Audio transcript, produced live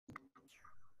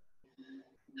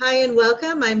Hi and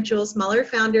welcome. I'm Jules Muller,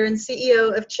 founder and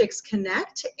CEO of Chicks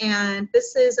Connect, and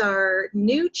this is our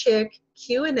new chick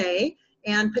Q&A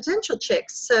and potential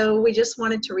chicks. So we just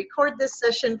wanted to record this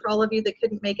session for all of you that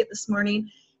couldn't make it this morning,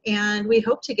 and we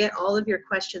hope to get all of your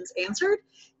questions answered,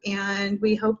 and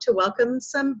we hope to welcome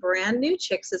some brand new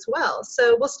chicks as well.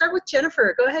 So we'll start with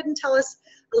Jennifer. Go ahead and tell us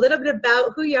a little bit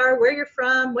about who you are, where you're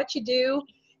from, what you do,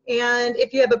 and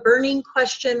if you have a burning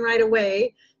question right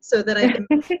away so that I can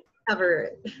cover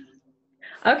it.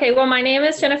 Okay, well, my name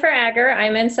is Jennifer Agger.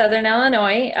 I'm in Southern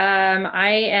Illinois.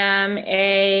 I am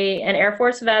an Air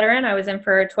Force veteran. I was in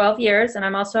for 12 years, and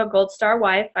I'm also a Gold Star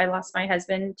wife. I lost my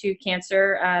husband to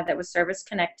cancer that was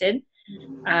service-connected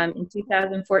in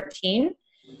 2014.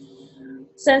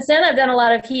 Since then, I've done a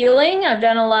lot of healing. I've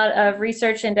done a lot of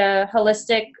research into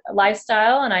holistic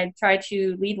lifestyle, and I try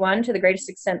to lead one to the greatest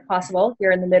extent possible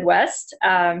here in the Midwest.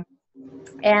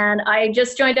 And I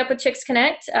just joined up with Chicks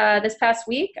Connect this past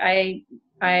week.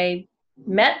 I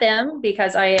met them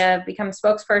because I have become a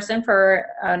spokesperson for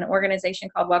an organization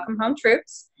called Welcome Home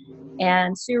Troops.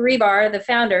 And Sue Rebar, the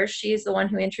founder, she's the one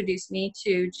who introduced me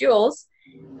to Jules.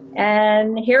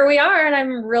 And here we are, and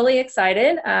I'm really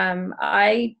excited.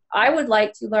 I would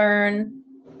like to learn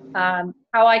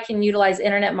how I can utilize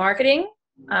internet marketing.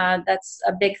 That's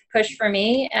a big push for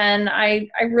me, and I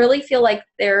really feel like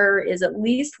there is at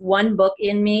least one book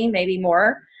in me, maybe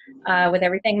more, with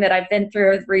everything that I've been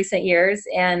through with recent years,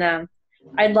 and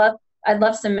I'd love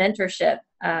some mentorship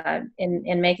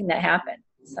in making that happen.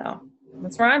 So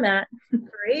that's where I'm at.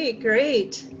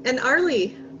 Great. And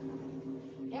Arlie?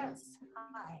 Yes.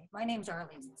 Hi, my name's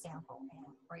Arlie Sample,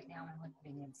 and right now I'm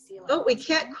living in Sealand. Oh, we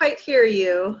can't quite hear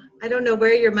you. I don't know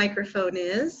where your microphone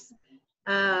is.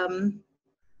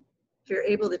 If you're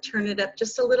able to turn it up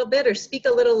just a little bit or speak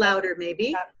a little louder,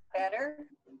 maybe. Better?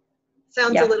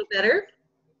 Sounds a little better.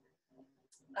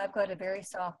 I've got a very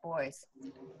soft voice.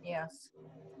 Yes.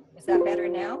 Is that better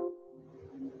now?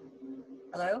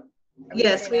 Hello?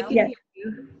 Yes, we can hear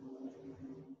you.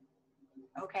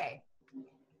 Okay.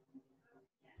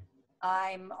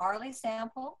 I'm Arlie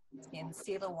Sample in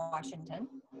Selah, Washington.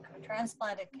 I'm a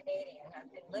transplanted Canadian.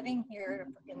 I've been living here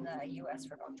in the U.S.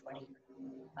 for about 20 years.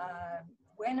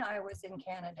 When I was in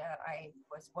Canada, I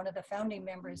was one of the founding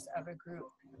members of a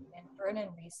group in Vernon,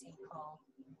 BC called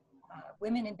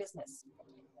Women in Business.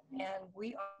 And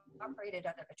we operated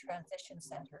out of a transition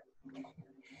center.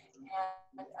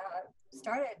 And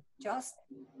started just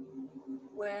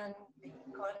when the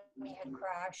economy had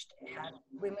crashed,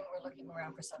 women were looking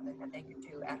around for something that they could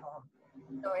do at home.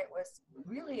 So it was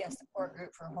really a support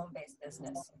group for home-based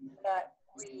business that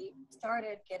we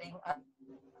started getting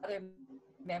other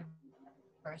members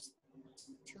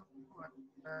who were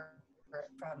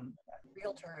from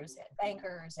realtors and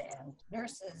bankers and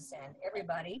nurses and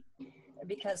everybody,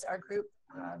 because our group,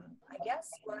 I guess,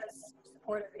 was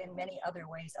supportive in many other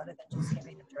ways other than just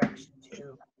giving a direction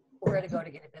to where to go to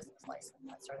get a business license,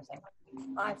 that sort of thing.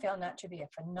 I found that to be a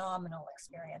phenomenal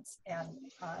experience, and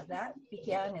that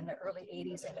began in the early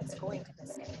 80s, and it's going to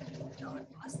this day. It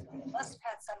must have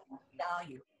had some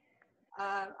value.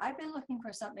 I've been looking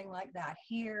for something like that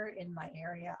here in my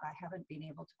area. I haven't been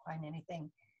able to find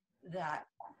anything that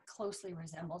closely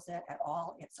resembles it at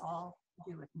all. It's all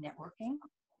to do with networking.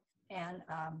 And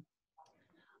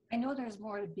I know there's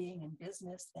more to being in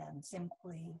business than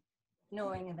simply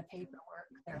knowing in the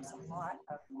paperwork. There's a lot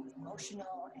of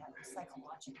emotional and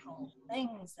psychological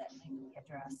things that need to be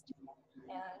addressed.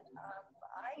 And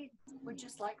I would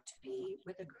just like to be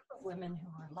with a group of women who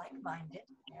are like-minded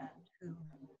and who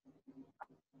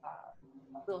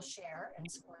will share and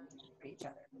support each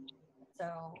other.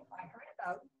 So I heard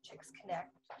about Chicks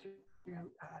Connect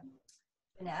through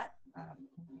Jeanette,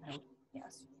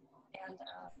 yes, and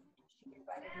she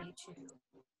invited me to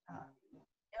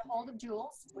get a hold of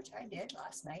Jules, which I did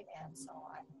last night, and so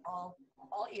I'm all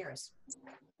ears.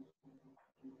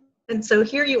 And so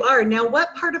here you are. Now,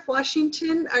 what part of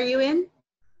Washington are you in?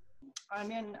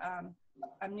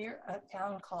 I'm near a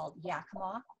town called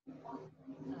Yakima.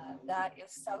 That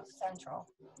is south central,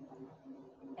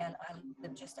 and I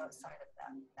live just outside of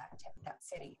that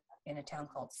city in a town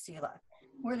called Selah.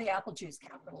 We're the apple juice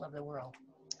capital of the world.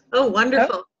 Oh,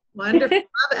 wonderful. Wonderful.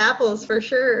 Love apples for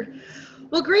sure.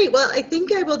 Well, great. Well, I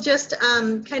think I will just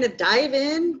kind of dive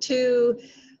into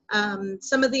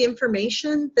some of the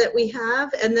information that we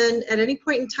have, and then at any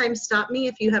point in time, stop me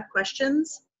if you have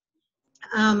questions.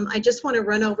 I just want to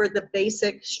run over the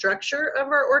basic structure of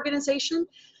our organization.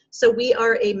 So we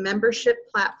are a membership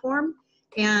platform,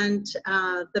 And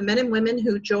the men and women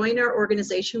who join our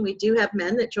organization, we do have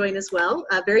men that join as well,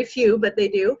 very few, but they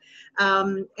do.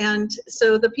 And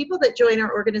so the people that join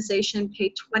our organization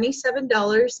pay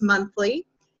 $27 monthly,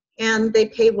 and they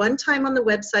pay one time on the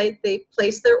website, they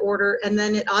place their order, and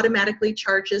then it automatically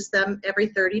charges them every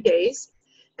 30 days.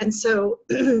 And so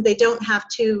they don't have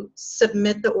to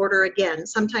submit the order again.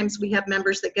 Sometimes we have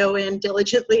members that go in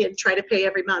diligently and try to pay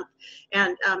every month,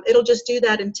 and it'll just do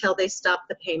that until they stop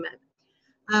the payment.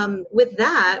 With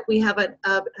that, we have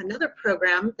another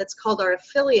program that's called our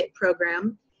affiliate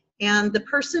program, and the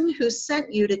person who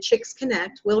sent you to Chicks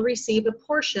Connect will receive a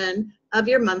portion of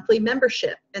your monthly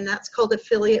membership, and that's called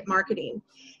affiliate marketing.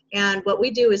 And what we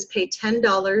do is pay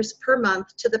 $10 per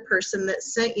month to the person that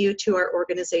sent you to our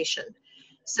organization.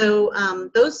 So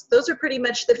those are pretty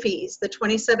much the fees, the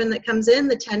 $27 that comes in,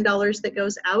 the $10 that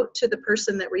goes out to the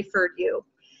person that referred you.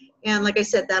 And like I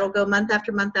said, that'll go month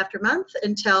after month after month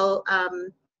until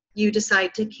you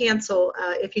decide to cancel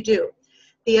if you do.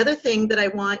 The other thing that I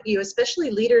want you,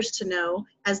 especially leaders, to know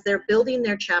as they're building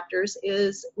their chapters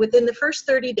is within the first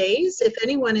 30 days, if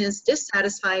anyone is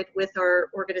dissatisfied with our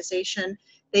organization,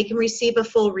 they can receive a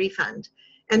full refund.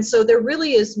 And so there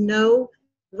really is no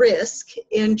risk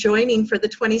in joining for the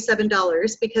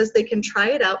 $27 because they can try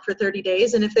it out for 30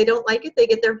 days. And if they don't like it, they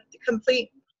get their complete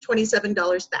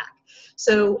 $27 back.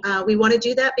 So we want to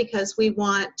do that because we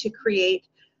want to create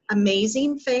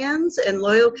amazing fans and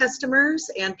loyal customers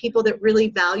and people that really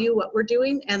value what we're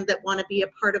doing and that want to be a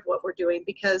part of what we're doing.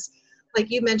 Because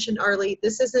like you mentioned, Arlie,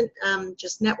 this isn't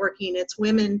just networking. It's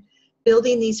women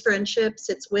building these friendships.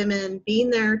 It's women being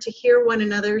there to hear one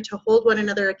another, to hold one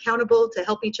another accountable, to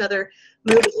help each other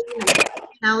move through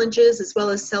challenges, as well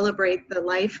as celebrate the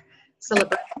life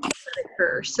celebrations that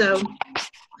occur. So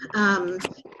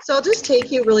I'll just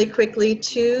take you really quickly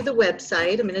to the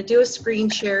website. I'm going to do a screen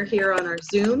share here on our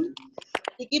Zoom.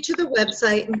 Take you to the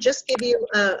website and just give you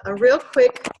a real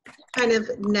quick kind of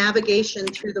navigation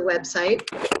through the website.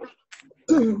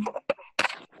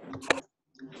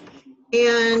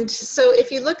 And so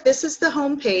if you look, this is the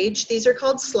home page. These are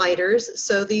called sliders,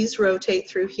 so these rotate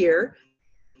through here.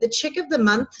 The Chick of the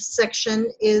Month section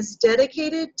is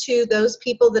dedicated to those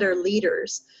people that are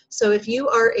leaders. So if you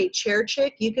are a chair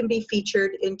chick, you can be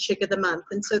featured in Chick of the Month.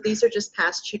 And so these are just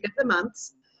past Chick of the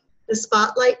Months. The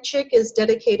Spotlight Chick is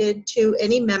dedicated to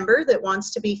any member that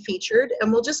wants to be featured.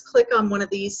 And we'll just click on one of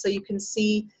these so you can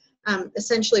see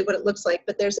essentially what it looks like.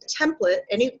 But there's a template.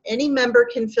 Any member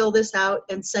can fill this out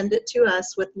and send it to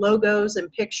us with logos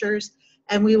and pictures.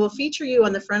 And we will feature you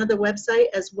on the front of the website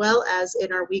as well as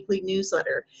in our weekly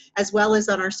newsletter, as well as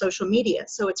on our social media.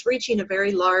 So it's reaching a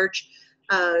very large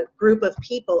group of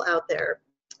people out there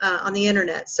on the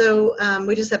internet. So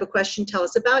we just have a question. Tell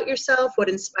us about yourself. What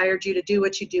inspired you to do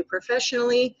what you do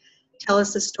professionally? Tell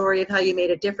us a story of how you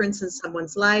made a difference in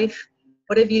someone's life.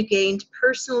 What have you gained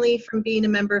personally from being a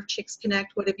member of Chicks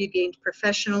Connect? What have you gained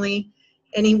professionally?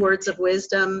 Any words of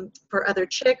wisdom for other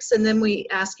chicks? And then we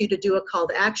ask you to do a call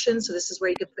to action. So this is where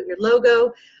you can put your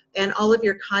logo and all of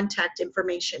your contact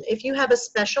information. If you have a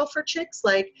special for chicks,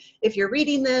 like if you're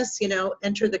reading this,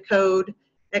 enter the code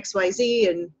XYZ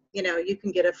and, you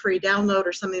can get a free download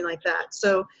or something like that.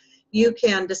 So you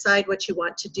can decide what you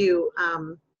want to do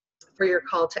for your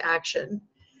call to action.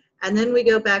 And then we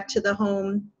go back to the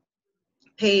home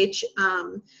page.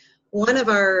 One of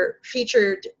our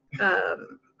featured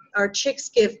our Chicks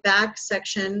Give Back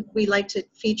section, we like to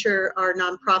feature our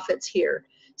nonprofits here.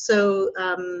 So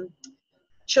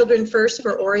Children First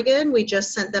for Oregon, we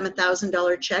just sent them a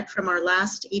 $1,000 check from our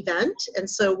last event. And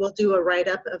so we'll do a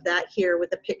write-up of that here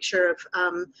with a picture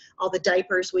of all the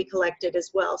diapers we collected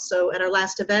as well. So at our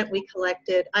last event, we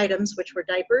collected items which were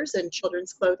diapers and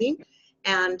children's clothing.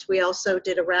 And we also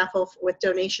did a raffle with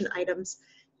donation items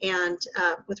and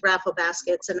with raffle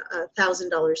baskets, and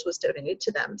 $1,000 was donated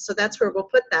to them. So that's where we'll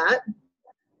put that.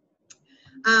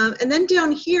 And then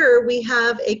down here, we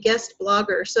have a guest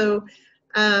blogger. So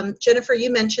Jennifer, you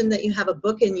mentioned that you have a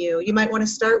book in you. You might want to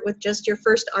start with just your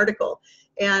first article.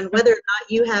 And whether or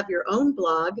not you have your own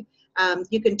blog,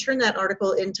 you can turn that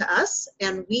article into us,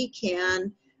 and we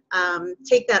can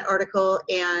take that article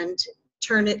and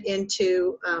turn it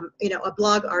into a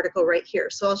blog article right here.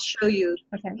 So I'll show you.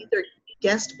 These are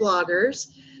guest bloggers.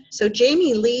 So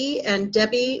Jamie Lee and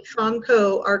Debbie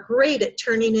Fonco are great at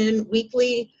turning in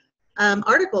weekly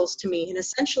articles to me. And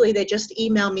essentially they just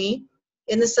email me.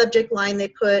 In the subject line, they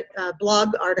put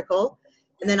blog article,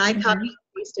 and then I copy and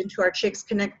paste into our Chicks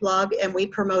Connect blog, and we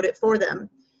promote it for them.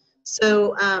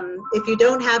 So if you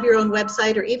don't have your own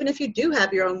website, or even if you do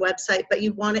have your own website, but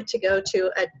you want it to go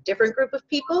to a different group of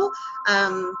people,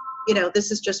 you know,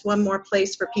 this is just one more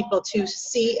place for people to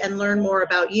see and learn more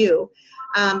about you.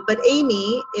 But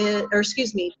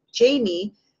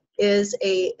Jamie is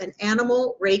an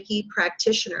animal Reiki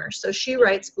practitioner. So she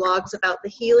writes blogs about the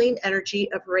healing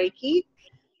energy of Reiki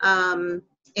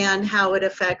and how it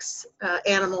affects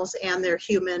animals and their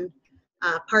human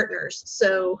partners.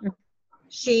 So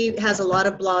she has a lot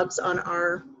of blogs on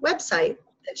our website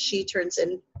that she turns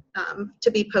in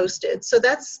to be posted. So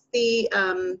that's the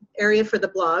area for the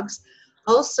blogs.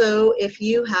 Also, if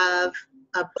you have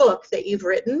a book that you've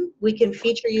written, we can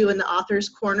feature you in the author's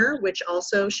corner, which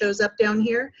also shows up down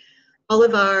here. All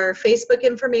of our Facebook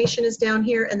information is down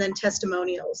here, and then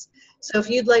testimonials. So if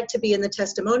you'd like to be in the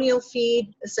testimonial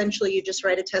feed, essentially you just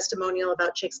write a testimonial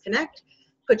about Chicks Connect,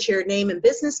 put your name and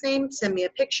business name, send me a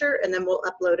picture, and then we'll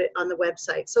upload it on the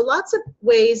website. So lots of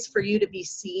ways for you to be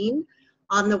seen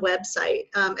on the website,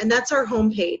 and that's our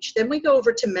homepage. Then we go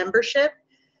over to membership.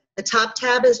 The top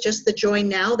tab is just the Join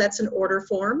Now. That's an order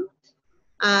form.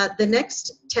 The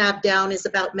next tab down is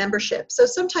about membership. So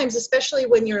sometimes, especially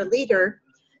when you're a leader,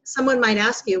 someone might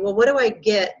ask you, well, what do I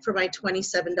get for my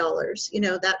 $27? You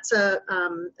know, that's a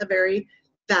very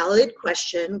valid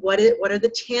question. What are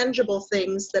the tangible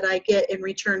things that I get in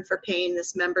return for paying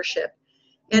this membership?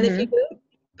 And if you go,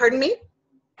 pardon me?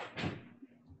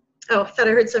 Oh, I thought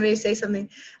I heard somebody say something.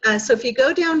 So if you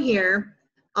go down here,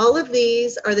 all of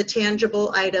these are the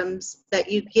tangible items that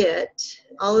you get.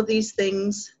 All of these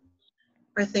things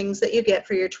are things that you get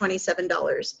for your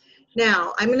 $27.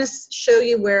 Now, I'm going to show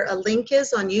you where a link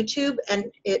is on YouTube, and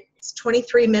it's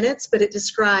 23 minutes, but it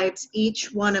describes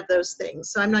each one of those things.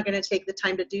 So I'm not going to take the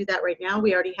time to do that right now.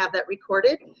 We already have that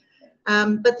recorded.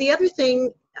 But the other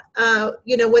thing,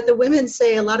 you know, what the women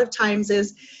say a lot of times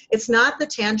is, it's not the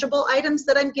tangible items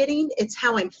that I'm getting, it's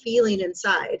how I'm feeling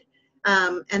inside.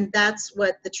 And that's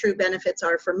what the true benefits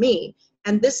are for me.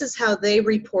 And this is how they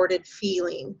reported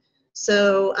feeling.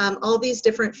 So all these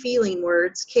different feeling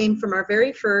words came from our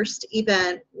very first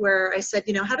event, where I said,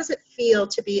 you know, how does it feel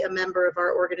to be a member of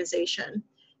our organization?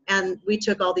 And we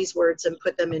took all these words and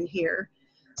put them in here.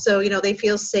 So, you know, they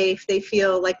feel safe, they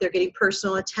feel like they're getting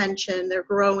personal attention, they're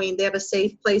growing, they have a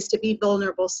safe place to be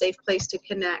vulnerable, safe place to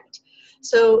connect.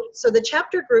 So the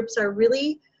chapter groups are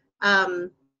really a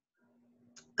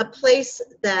place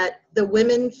that the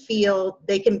women feel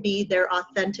they can be their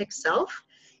authentic self,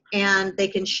 and they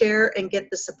can share and get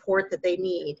the support that they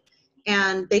need,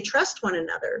 and they trust one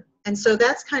another. And so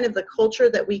that's kind of the culture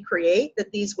that we create,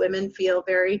 that these women feel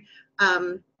very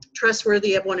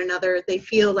trustworthy of one another. They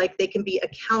feel like they can be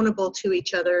accountable to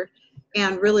each other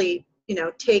and really, you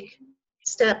know, take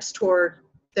steps toward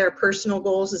their personal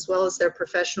goals as well as their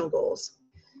professional goals.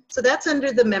 So that's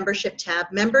under the membership tab.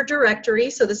 Member directory,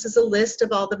 so this is a list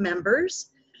of all the members.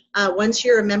 Once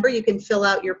you're a member, you can fill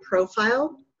out your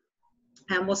profile.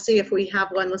 And we'll see if we have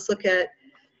one. Let's look at,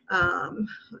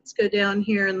 let's go down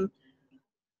here and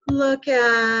look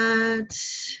at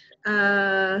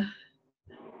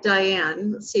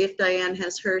Diane. Let's see if Diane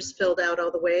has hers filled out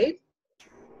all the way.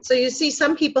 So you see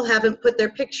some people haven't put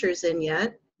their pictures in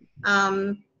yet,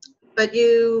 but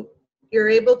you're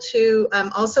able to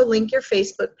also link your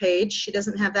Facebook page. She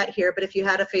doesn't have that here, but if you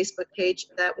had a Facebook page,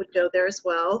 that would go there as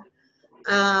well.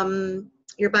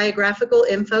 Your biographical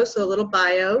info, so a little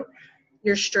bio,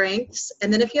 your strengths,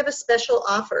 and then if you have a special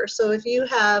offer, so if you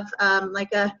have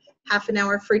like a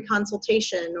half-an-hour free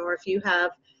consultation, or if you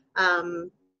have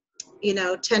you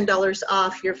know, $10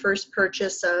 off your first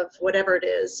purchase of whatever it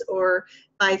is, or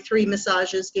buy 3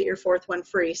 massages, get your 4th one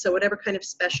free. So whatever kind of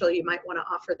special you might want to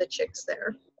offer the chicks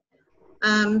there.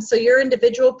 So your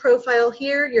individual profile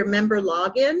here, your member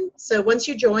login. So once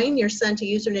you join, you're sent a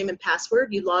username and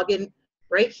password. You log in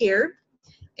right here.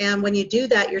 And when you do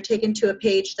that, you're taken to a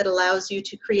page that allows you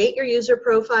to create your user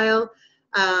profile.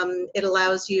 It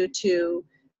allows you to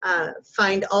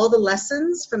find all the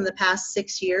lessons from the past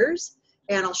 6 years.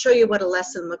 And I'll show you what a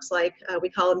lesson looks like. We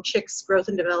call them Chicks Growth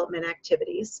and Development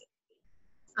Activities.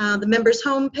 The members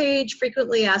homepage,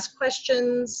 frequently asked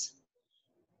questions.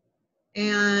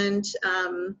 And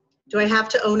do I have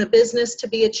to own a business to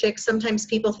be a chick? Sometimes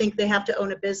people think they have to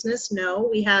own a business. No,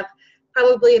 we have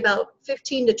probably about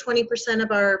 15 to 20%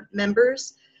 of our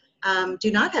members do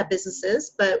not have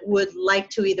businesses, but would like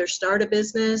to either start a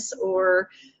business or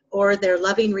they're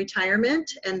loving retirement,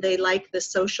 and they like the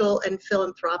social and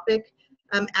philanthropic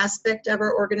aspect of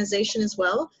our organization as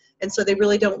well. And so they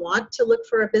really don't want to look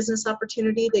for a business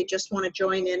opportunity. They just want to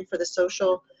join in for the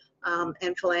social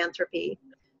and philanthropy.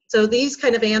 So these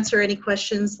kind of answer any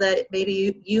questions that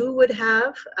maybe you would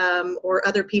have or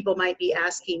other people might be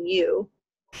asking you.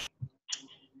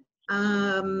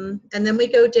 And then we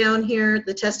go down here,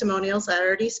 the testimonials I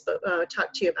already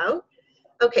talked to you about.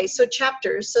 Okay, so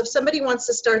chapters. So if somebody wants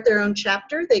to start their own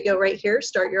chapter, they go right here,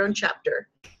 start your own chapter.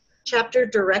 Chapter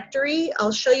directory,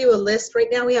 I'll show you a list. Right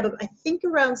now we have, I think,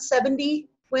 around 70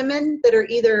 women that are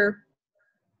either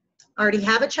already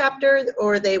have a chapter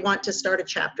or they want to start a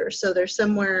chapter. So they're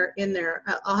somewhere in there.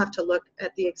 I'll have to look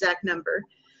at the exact number.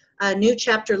 New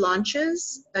chapter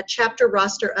launches, a chapter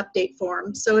roster update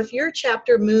form. So if your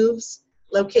chapter moves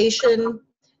location,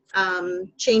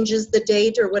 changes the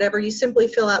date or whatever, you simply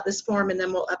fill out this form and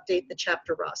then we'll update the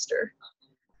chapter roster.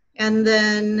 And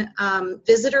then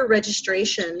visitor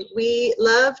registration. We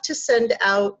love to send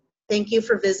out thank you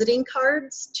for visiting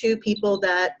cards to people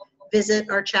that visit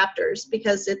our chapters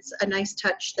because it's a nice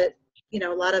touch that, you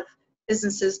know, a lot of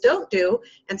businesses don't do.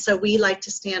 And so we like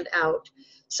to stand out.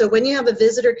 So when you have a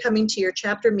visitor coming to your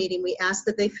chapter meeting, we ask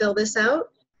that they fill this out.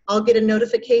 I'll get a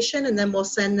notification and then we'll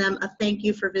send them a thank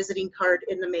you for visiting card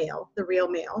in the mail, the real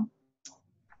mail.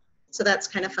 So that's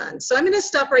kind of fun. So I'm going to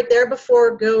stop right there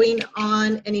before going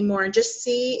on anymore and just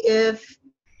see if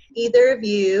either of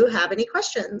you have any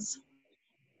questions.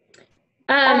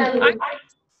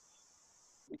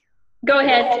 Go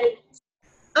ahead.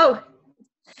 Oh.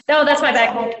 No, that's my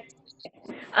bag.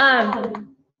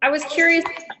 I was curious,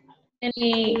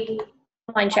 any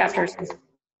online chapters?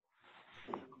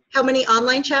 How many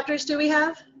online chapters do we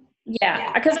have?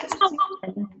 Yeah, because I saw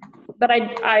one, but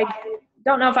I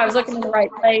don't know if I was looking in the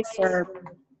right place or.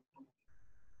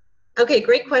 Okay,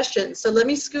 great question. So let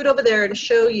me scoot over there and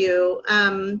show you.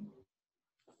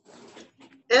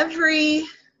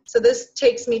 So this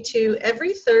takes me to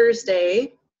every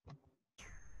Thursday,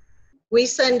 we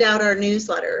send out our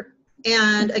newsletter.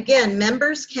 And again,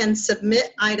 members can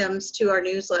submit items to our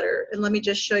newsletter. And let me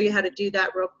just show you how to do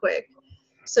that real quick.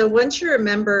 So once you're a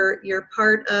member, you're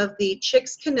part of the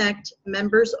Chicks Connect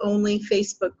members only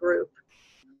Facebook group.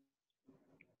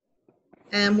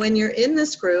 And when you're in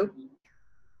this group,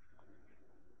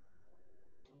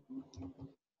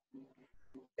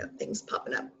 got things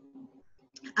popping up.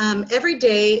 Every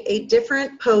day, a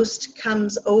different post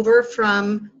comes over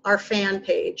from our fan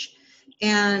page.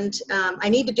 And I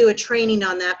need to do a training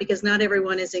on that because not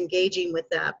everyone is engaging with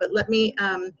that. But let me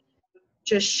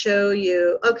just show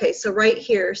you. Okay, so right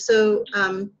here. So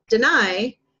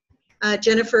Denai,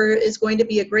 Jennifer is going to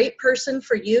be a great person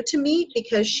for you to meet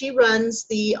because she runs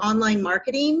the online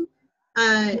marketing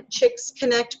Chicks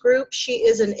Connect group. She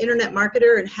is an internet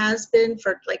marketer and has been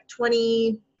for like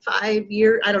 25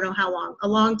 years, I don't know how long, a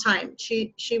long time.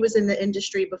 She was in the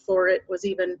industry before it was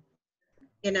even,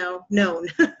 you know, known.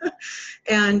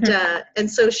 and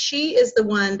so she is the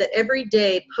one that every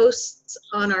day posts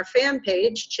on our fan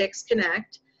page, Chicks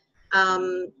Connect,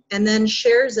 and then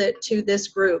shares it to this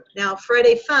group. Now,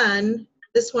 Friday Fun,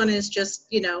 this one is just,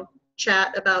 you know,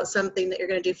 chat about something that you're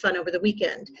going to do fun over the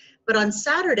weekend. But on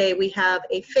Saturday, we have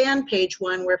a fan page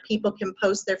one where people can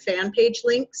post their fan page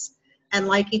links and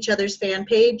like each other's fan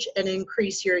page and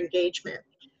increase your engagement.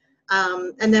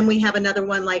 And then we have another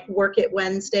one like Work It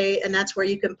Wednesday, and that's where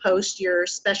you can post your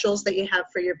specials that you have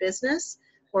for your business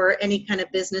or any kind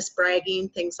of business bragging,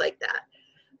 things like that.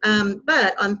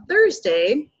 But on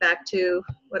Thursday, back to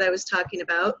what I was talking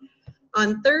about,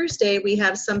 on Thursday we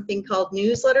have something called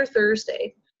Newsletter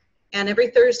Thursday. And every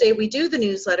Thursday we do the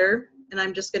newsletter, and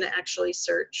I'm just going to actually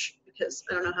search because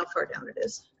I don't know how far down it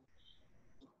is.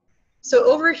 So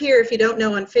over here, if you don't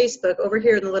know on Facebook, over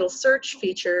here in the little search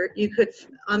feature, you could,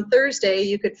 on Thursday,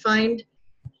 you could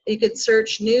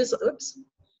search you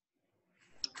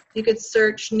could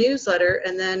search newsletter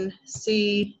and then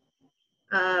see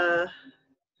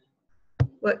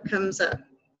what comes up.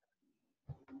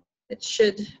 It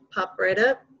should pop right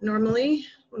up normally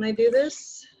when I do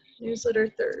this. Newsletter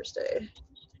Thursday.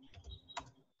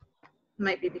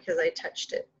 Might be because I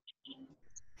touched it.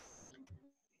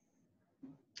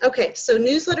 Okay, so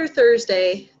Newsletter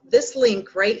Thursday, this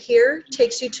link right here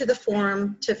takes you to the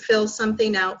form to fill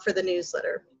something out for the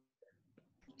newsletter.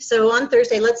 So on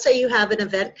Thursday, let's say you have an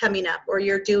event coming up or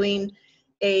you're doing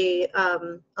a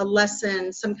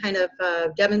lesson, some kind of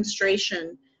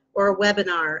demonstration or a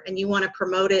webinar, and you want to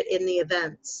promote it in the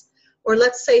events. Or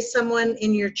let's say someone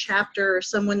in your chapter or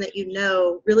someone that you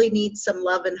know really needs some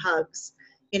love and hugs.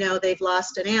 You know, they've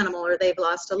lost an animal or they've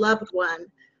lost a loved one.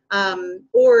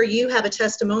 Or you have a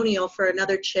testimonial for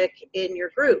another chick in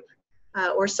your group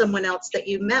or someone else that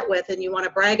you met with and you want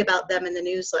to brag about them in the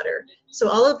newsletter. So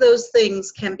all of those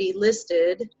things can be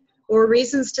listed, or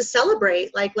reasons to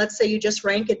celebrate. Like let's say you just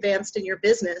rank advanced in your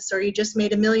business, or you just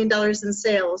made $1 million in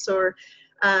sales, or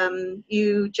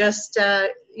you just,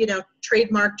 you know,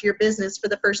 trademarked your business for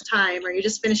the first time, or you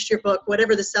just finished your book,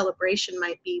 whatever the celebration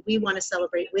might be, we want to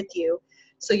celebrate with you.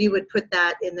 So you would put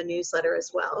that in the newsletter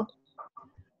as well.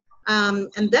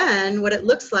 And then what it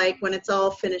looks like when it's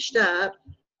all finished up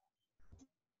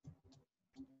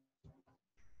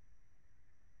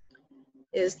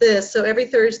is this. So every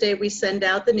Thursday we send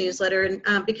out the newsletter,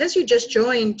 and because you just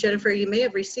joined, Jennifer, you may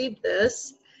have received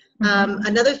this.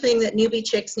 Another thing that newbie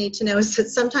chicks need to know is that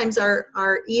sometimes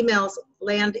our emails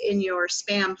land in your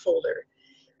spam folder.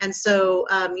 And so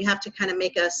you have to kind of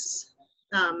make us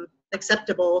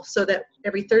acceptable so that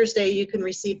every Thursday you can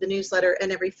receive the newsletter,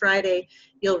 and every Friday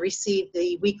you'll receive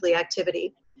the weekly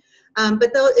activity.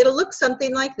 But it'll look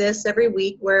something like this every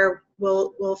week, where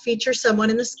we'll feature someone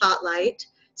in the spotlight.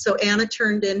 So Anna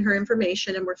turned in her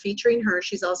information and we're featuring her.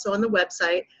 She's also on the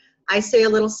website. I say a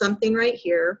little something right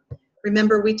here.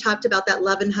 Remember, we talked about that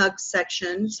love and hugs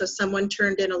section. So someone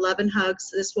turned in a love and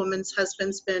hugs. This woman's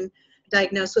husband's been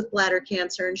diagnosed with bladder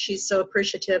cancer, and she's so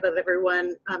appreciative of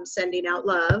everyone sending out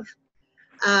love.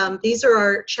 These are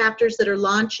our chapters that are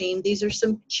launching. These are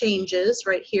some changes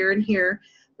right here and here.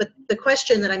 But the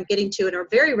question that I'm getting to in a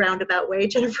very roundabout way,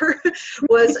 Jennifer,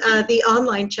 was the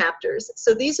online chapters.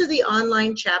 So these are the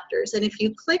online chapters. And if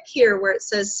you click here where it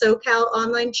says SoCal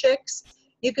Online Chicks,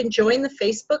 you can join the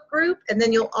Facebook group, and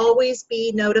then you'll always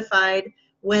be notified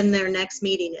when their next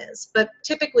meeting is. But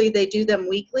typically they do them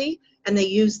weekly, and they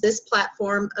use this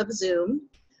platform of Zoom.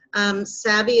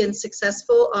 Savvy and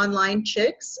Successful Online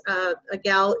Chicks, a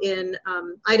gal in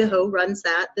Idaho runs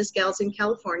that. This gal's in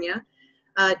California.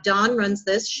 Dawn runs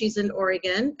this. She's in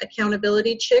Oregon.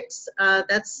 Accountability Chicks,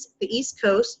 that's the East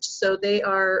Coast. So they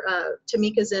are,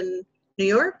 Tamika's in New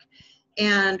York,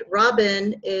 and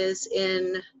Robin is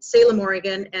in Salem,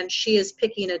 Oregon, and she is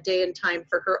picking a day and time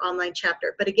for her online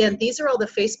chapter. But again, these are all the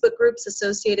Facebook groups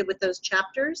associated with those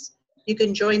chapters. You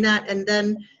can join that and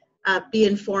then be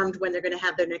informed when they're going to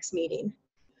have their next meeting.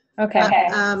 Okay.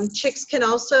 Chicks can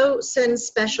also send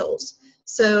specials.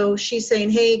 So she's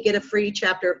saying, hey, get a free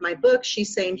chapter of my book.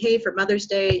 She's saying, hey, for Mother's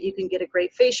Day, you can get a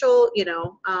great facial, you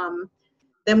know.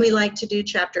 Then we like to do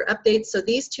chapter updates. So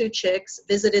these two chicks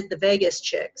visited the Vegas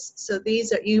chicks. So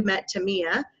these are, you met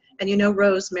Tamia, and you know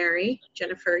Rosemary.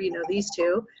 Jennifer, you know these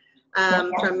two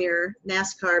from your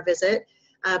NASCAR visit.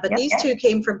 But these two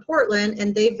came from Portland,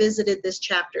 and they visited this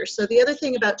chapter. So the other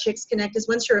thing about Chicks Connect is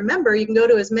once you're a member, you can go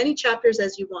to as many chapters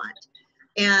as you want,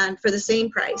 and for the same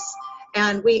price.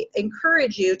 And we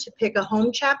encourage you to pick a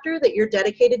home chapter that you're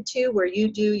dedicated to, where you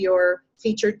do your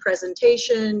featured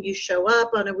presentation, you show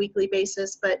up on a weekly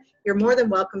basis, but you're more than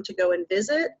welcome to go and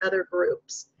visit other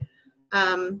groups.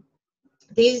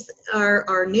 These are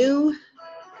our new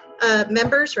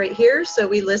members right here. So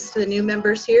we list the new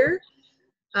members here.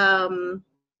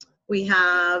 We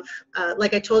have,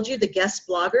 like I told you, the guest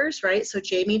bloggers, right? So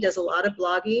Jamie does a lot of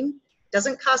blogging.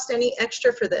 Doesn't cost any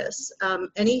extra for this.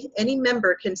 Any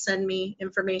member can send me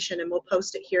information, and we'll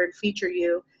post it here and feature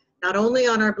you, not only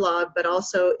on our blog, but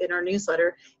also in our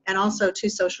newsletter, and also to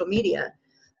social media.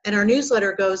 And our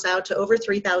newsletter goes out to over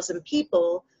 3,000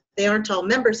 people. They aren't all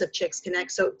members of Chicks Connect.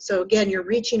 So again, you're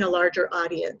reaching a larger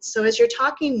audience. So as you're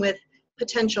talking with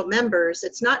potential members,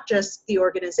 it's not just the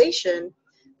organization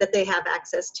that they have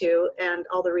access to and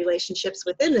all the relationships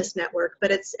within this network,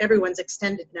 but it's everyone's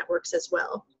extended networks as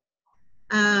well.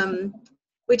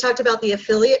 We talked about the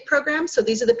affiliate program. So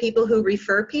these are the people who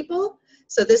refer people.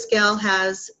 So this gal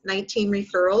has 19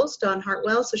 referrals, Dawn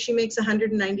Hartwell. So she makes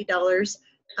 $190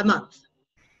 a month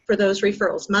for those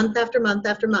referrals, month after month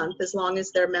after month, as long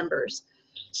as they're members.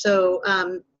 So,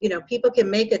 you know, people can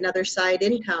make another side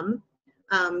income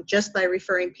just by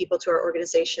referring people to our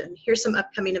organization. Here's some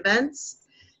upcoming events.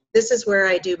 This is where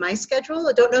I do my schedule.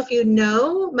 I don't know if you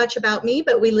know much about me,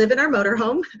 but we live in our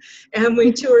motorhome and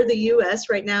we tour the US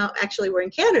right now. Actually, we're in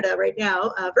Canada right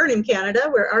now, Vernon, Canada,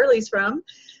 where Arlie's from.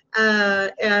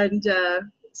 So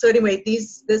anyway,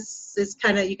 this is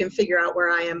kind of, you can figure out where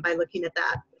I am by looking at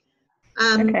that.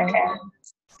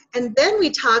 And then we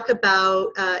talk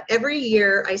about, every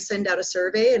year I send out a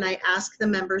survey and I ask the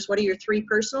members, what are your 3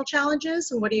 personal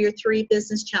challenges and what are your 3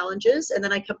 business challenges? And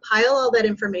then I compile all that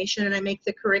information and I make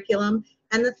the curriculum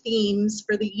and the themes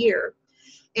for the year.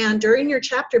 And during your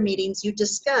chapter meetings, you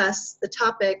discuss the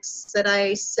topics that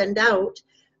I send out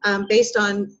based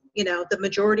on, you know, the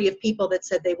majority of people that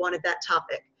said they wanted that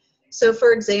topic. So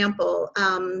for example,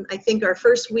 I think our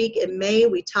first week in May,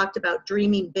 we talked about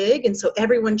dreaming big. And so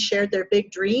everyone shared their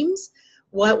big dreams,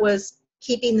 what was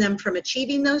keeping them from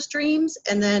achieving those dreams,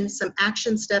 and then some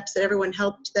action steps that everyone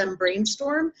helped them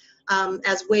brainstorm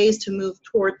as ways to move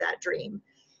toward that dream.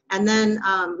 And then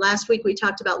last week we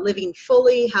talked about living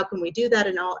fully. How can we do that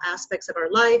in all aspects of our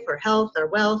life, our health, our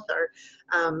wealth,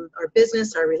 our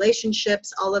business, our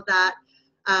relationships, all of that.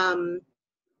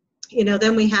 You know,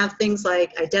 then we have things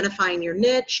like identifying your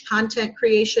niche, content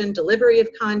creation, delivery of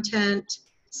content,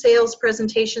 sales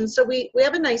presentations. So we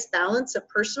have a nice balance of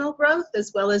personal growth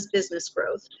as well as business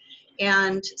growth.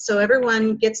 And so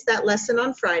everyone gets that lesson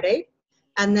on Friday,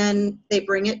 and then they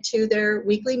bring it to their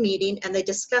weekly meeting and they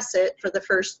discuss it for the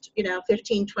first,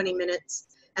 15, 20 minutes.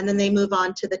 And then they move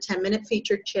on to the 10-minute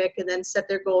featured chick and then set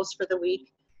their goals for the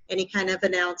week, any kind of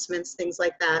announcements, things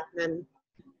like that. And then,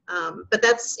 but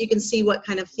that's, you can see what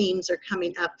kind of themes are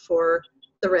coming up for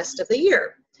the rest of the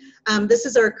year. This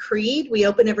is our creed. We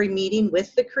open every meeting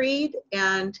with the creed,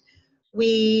 and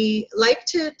we like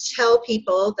to tell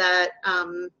people that,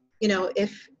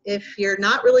 if you're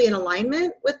not really in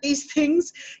alignment with these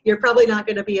things, you're probably not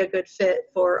going to be a good fit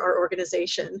for our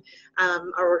organization.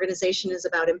 Our organization is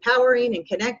about empowering and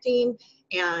connecting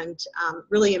and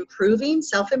really improving,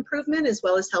 self-improvement, as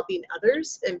well as helping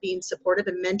others and being supportive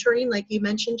and mentoring, like you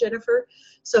mentioned, Jennifer.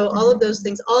 So all of those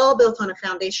things, all built on a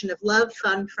foundation of love,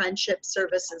 fun, friendship,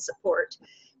 service, and support.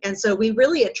 And so we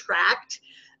really attract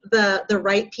the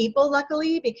right people,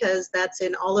 luckily, because that's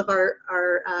in all of our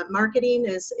marketing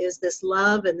is this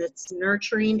love and this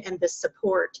nurturing and this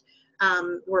support.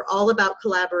 We're all about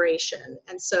collaboration.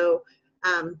 And so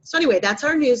anyway, that's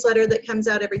our newsletter that comes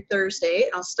out every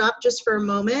Thursday. I'll stop just for a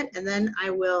moment, and then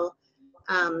I will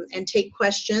and take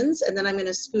questions, and then I'm going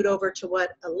to scoot over to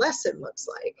what a lesson looks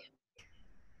like.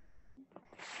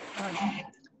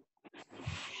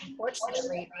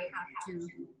 Unfortunately, I have to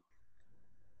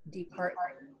depart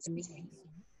the meeting,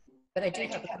 but I do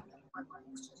have a couple more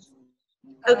questions.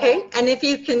 Okay, and if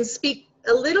you can speak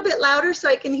a little bit louder so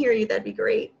I can hear you, that'd be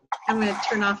great. I'm going to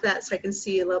turn off that so I can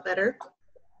see you a little better.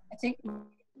 I think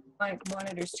my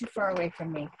monitor's too far away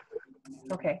from me.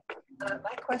 Okay.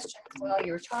 My question, while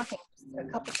you were talking, a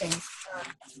couple things.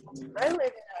 I live in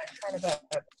a kind of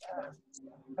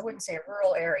I wouldn't say a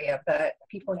rural area, but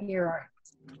people here are,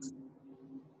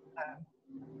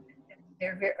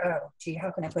 they're very,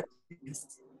 how can I put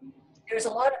this? There's a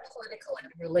lot of political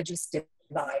and religious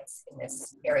divides in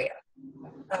this area.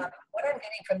 What I'm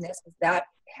getting from this is that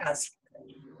has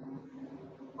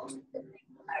most of the things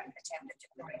I've attempted to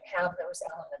have those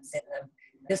elements in them.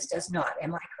 This does not.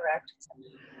 Am I correct?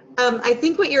 I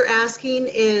think what you're asking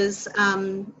is,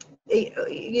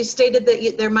 you stated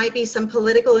that there might be some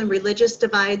political and religious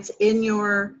divides in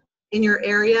your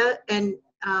area, and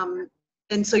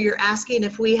so you're asking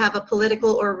if we have a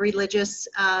political or religious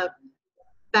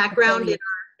background in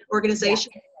our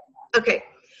organization. Yeah. Okay.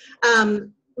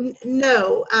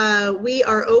 No, we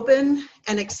are open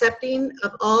and accepting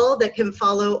of all that can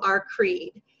follow our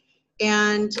creed.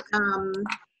 And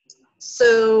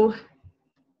so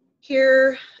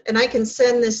here, and I can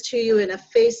send this to you in a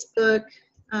Facebook.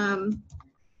 I'll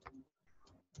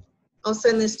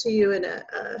send this to you in a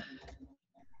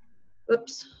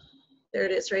whoops, there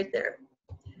it is right there.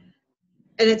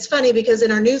 And it's funny because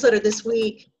in our newsletter this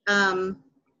week, in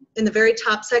the very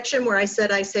top section where I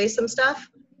said I say some stuff,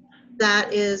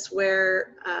 that is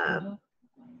where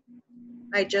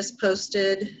I just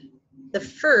posted the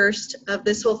first of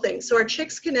this whole thing. So our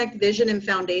Chicks Connect vision and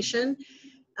foundation,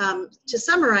 to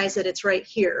summarize it, it's right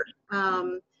here.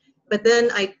 But then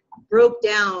I broke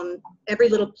down every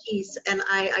little piece and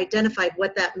I identified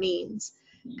what that means.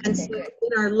 And so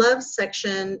in our love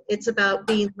section, it's about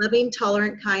being loving,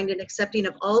 tolerant, kind, and accepting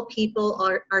of all people,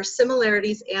 our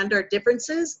similarities and our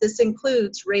differences. This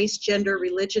includes race, gender,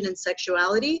 religion, and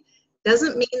sexuality.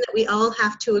 Doesn't mean that we all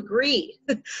have to agree,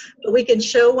 but we can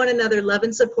show one another love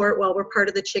and support while we're part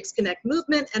of the Chicks Connect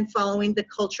movement and following the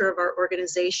culture of our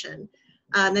organization.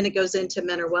 And then it goes into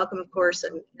men are welcome, of course,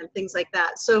 and things like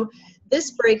that. So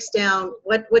this breaks down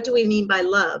what do we mean by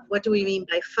love? What do we mean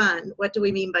by fun? What do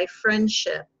we mean by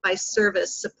friendship, by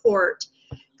service, support?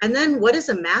 And then what is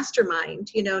a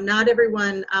mastermind? You know, not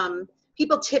everyone,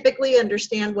 people typically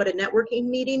understand what a networking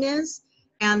meeting is,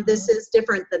 and this is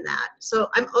different than that. So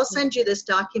I'll send you this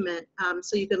document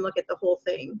so you can look at the whole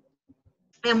thing.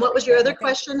 And what was your other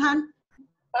question, hon?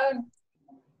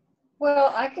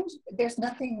 Well, there's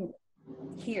nothing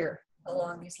here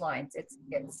along these lines.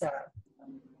 We've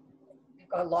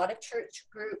got a lot of church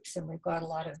groups and we've got a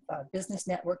lot of business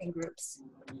networking groups.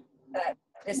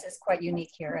 This is quite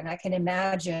unique here, and I can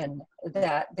imagine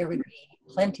that there would be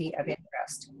plenty of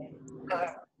interest.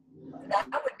 That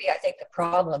would be, I think, the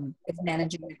problem with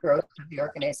managing the growth of the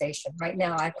organization. Right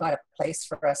now, I've got a place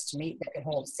for us to meet that can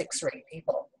hold 6 or 8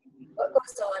 people. What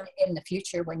goes on in the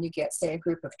future when you get, say, a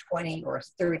group of 20 or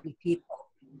 30 people?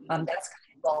 That's kind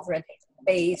of already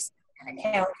based and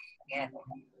accounting and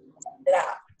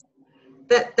that?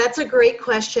 That's a great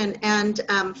question. And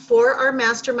for our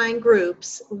mastermind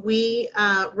groups, we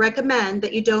recommend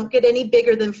that you don't get any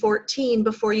bigger than 14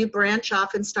 before you branch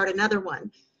off and start another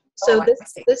one. So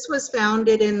this was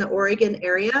founded in the Oregon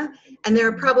area, and there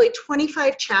are probably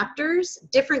 25 chapters,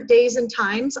 different days and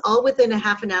times, all within a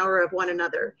half an hour of one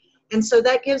another. And so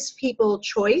that gives people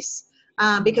choice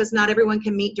because not everyone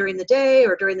can meet during the day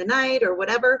or during the night or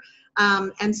whatever.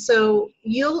 And so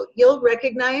you'll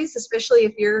recognize, especially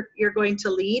if you're going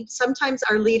to lead, sometimes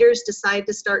our leaders decide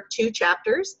to start 2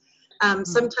 chapters.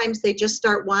 Sometimes they just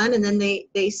start 1, and then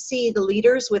they see the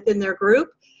leaders within their group,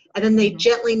 and then they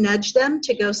gently nudge them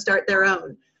to go start their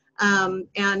own.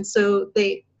 And so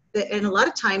and a lot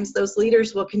of times those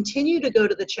leaders will continue to go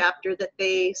to the chapter that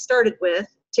they started with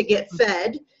to get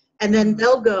fed, and then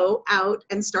they'll go out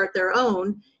and start their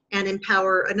own and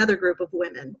empower another group of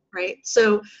women, right?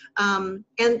 So, and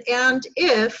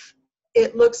if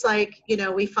it looks like,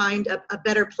 we find a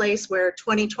better place where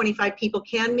 20, 25 people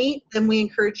can meet, then we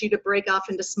encourage you to break off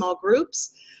into small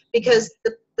groups, because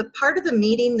the part of the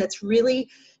meeting that's really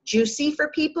juicy for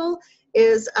people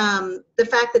is the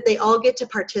fact that they all get to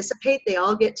participate, they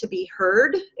all get to be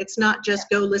heard. It's not just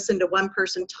go listen to one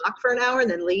person talk for an hour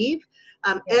and then leave.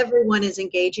 Everyone is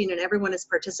engaging and everyone is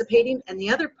participating. And the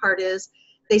other part is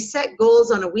they set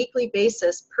goals on a weekly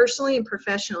basis, personally and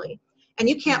professionally. And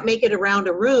you can't make it around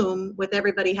a room with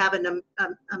everybody having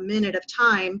a minute of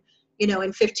time,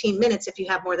 in 15 minutes if you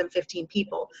have more than 15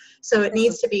 people. So it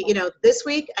needs to be, this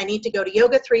week I need to go to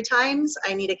yoga 3 times.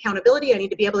 I need accountability. I need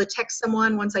to be able to text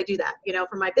someone once I do that.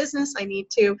 For my business, I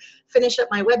need to finish up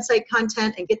my website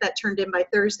content and get that turned in by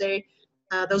Thursday.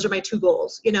 Those are my 2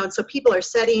 goals, and so people are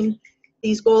setting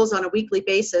these goals on a weekly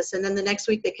basis, and then the next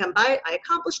week they come by, I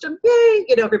accomplished them, yay,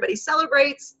 everybody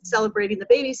celebrating the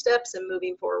baby steps and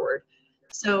moving forward.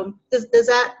 So does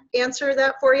that answer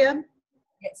that for you?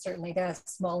 It certainly does.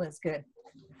 Small is good.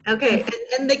 Okay,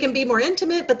 and they can be more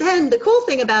intimate, but then the cool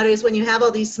thing about it is when you have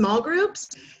all these small groups,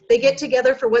 they get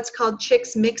together for what's called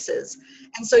Chicks Mixes.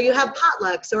 And so you have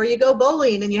potlucks, or you go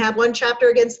bowling and you have one chapter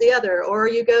against the other, or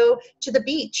you go to the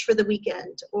beach for the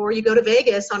weekend, or you go to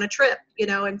Vegas on a trip,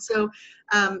 and so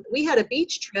we had a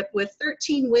beach trip with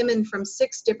 13 women from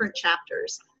 6 different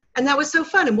chapters. And that was so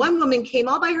fun. And one woman came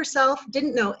all by herself,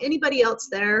 didn't know anybody else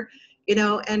there,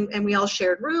 and we all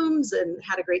shared rooms and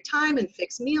had a great time and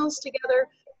fixed meals together.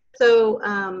 So,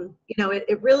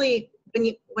 it really,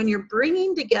 when you're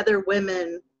bringing together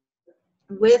women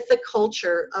with the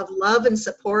culture of love and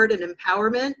support and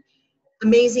empowerment,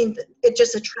 amazing, it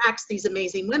just attracts these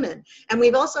amazing women. And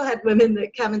we've also had women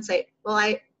that come and say,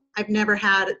 well, I've never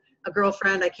had a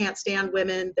girlfriend. I can't stand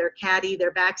women. They're catty,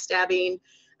 they're backstabbing.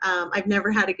 I've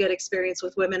never had a good experience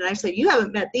with women. And I say, you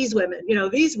haven't met these women.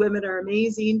 These women are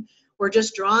amazing. We're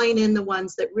just drawing in the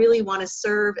ones that really want to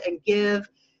serve and give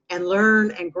and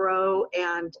learn and grow.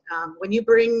 And when you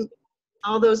bring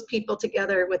all those people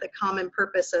together with a common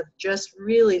purpose of just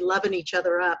really loving each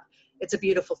other up, it's a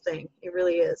beautiful thing. It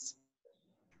really is.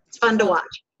 It's fun to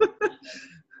watch.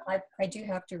 I do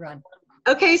have to run.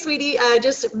 Okay, sweetie,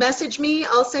 just message me.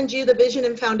 I'll send you the vision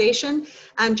and foundation.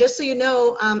 And just so you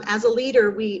know, as a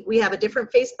leader, we have a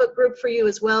different Facebook group for you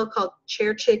as well called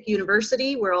Chair Chick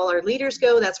University, where all our leaders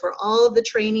go. That's where all of the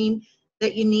training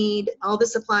that you need, all the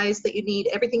supplies that you need,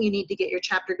 everything you need to get your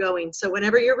chapter going. So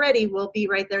whenever you're ready, we'll be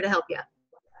right there to help you.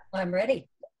 I'm ready.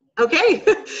 Okay,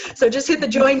 so just hit the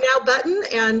join now button,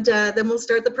 and then we'll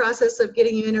start the process of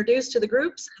getting you introduced to the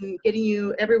groups and getting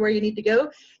you everywhere you need to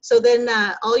go. So then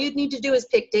all you'd need to do is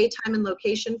pick day, time, and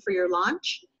location for your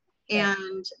launch,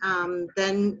 and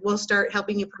then we'll start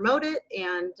helping you promote it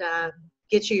and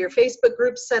get you your Facebook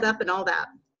groups set up and all that.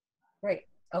 Great.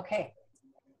 Okay.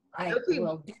 I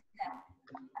will do that.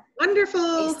 Wonderful.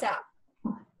 ASAP.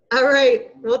 All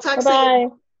right. We'll talk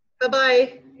soon.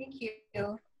 Bye-bye. Thank you.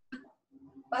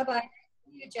 Bye-bye. Thank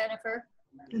you, Jennifer.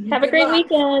 Have a great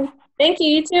weekend. Thank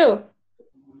you. You too.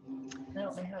 I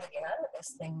don't know how to get out of this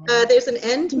thing. There's an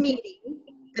end meeting.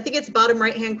 I think it's bottom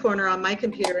right-hand corner on my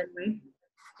computer anyway.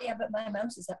 Yeah, but my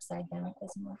mouse is upside down. It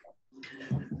doesn't work.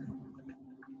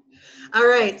 All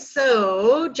right.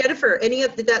 So, Jennifer,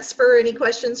 did that spur any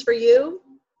questions for you?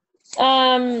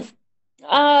 I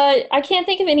can't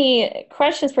think of any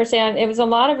questions per se. It was a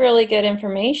lot of really good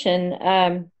information.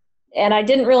 And I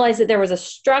didn't realize that there was a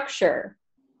structure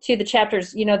to the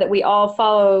chapters, that we all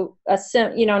follow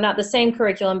not the same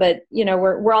curriculum, but,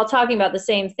 we're all talking about the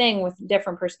same thing with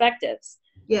different perspectives.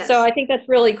 Yes. So I think that's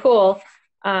really cool.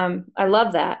 I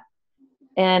love that.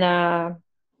 And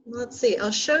let's see,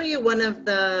 I'll show you one of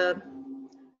the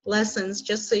lessons,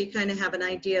 just so you kind of have an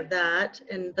idea of that,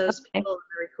 and those people in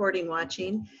the recording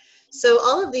watching. So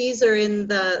all of these are in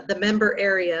the member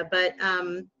area, but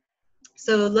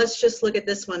so let's just look at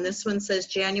this one. This one says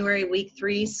January week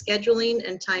 3, scheduling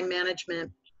and time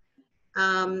management.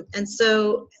 And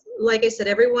so, like I said,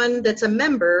 everyone that's a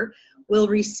member will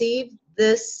receive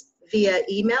this via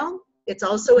email. It's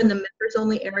also in the members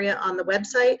only area on the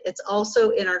website. It's also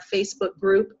in our Facebook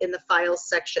group in the files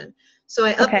section. So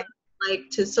I upload like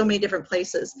to so many different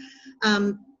places.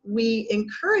 We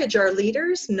encourage our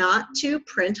leaders not to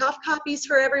print off copies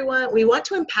for everyone. We want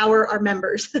to empower our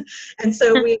members. And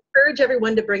so we encourage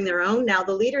everyone to bring their own. Now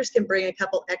the leaders can bring a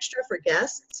couple extra for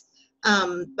guests,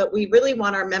 but we really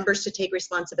want our members to take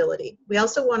responsibility. We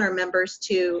also want our members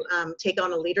to take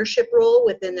on a leadership role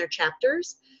within their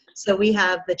chapters. So we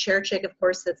have the chair chick, of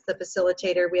course, that's the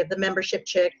facilitator. We have the membership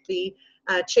chick, the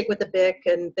chick with the BIC,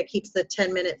 and that keeps the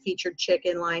 10-minute featured chick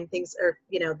in line, things, or,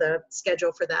 you know, the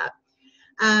schedule for that.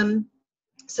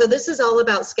 So this is all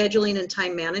about scheduling and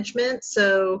time management.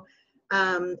 So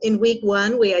in week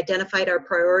 1, we identified our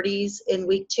priorities. In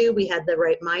week 2, we had the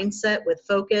right mindset with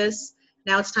focus.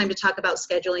 Now it's time to talk about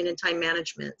scheduling and time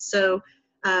management. So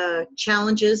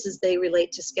challenges as they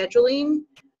relate to scheduling.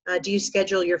 Do you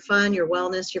schedule your fun, your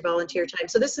wellness, your volunteer time?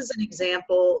 So this is an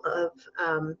example of,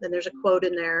 and there's a quote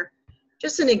in there,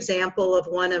 just an example of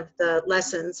one of the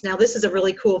lessons. Now this is a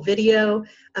really cool video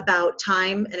about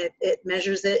time, and it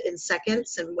measures it in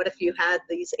seconds. And what if you had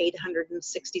these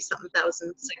 860-something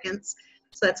thousand seconds?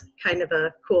 So that's kind of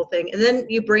a cool thing. And then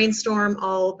you brainstorm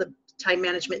all the time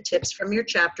management tips from your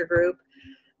chapter group,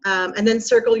 and then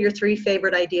circle your 3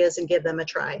 favorite ideas and give them a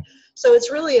try. So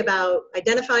it's really about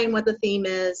identifying what the theme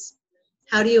is,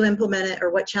 how do you implement it,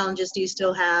 or what challenges do you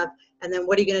still have, and then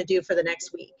what are you going to do for the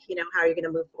next week? You know, how are you going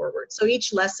to move forward? So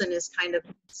each lesson is kind of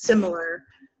similar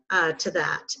to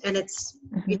that, and it's,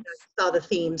 you know, all the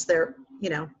themes there, you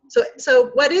know.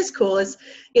 So what is cool is,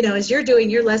 you know, as you're doing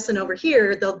your lesson over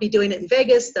here, they'll be doing it in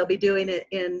Vegas, they'll be doing it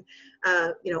in,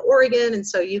 you know, Oregon, and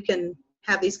so you can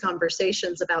have these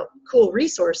conversations about cool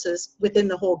resources within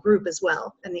the whole group as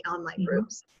well, and the online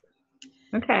groups.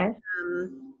 Okay.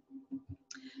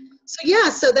 So yeah,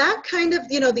 so that kind of,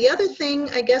 you know, the other thing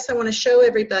I guess I want to show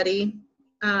everybody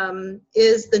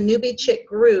is the Newbie Chick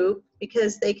group,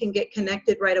 because they can get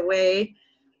connected right away.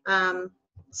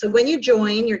 So when you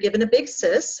join, you're given a Big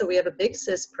Sis. So we have a Big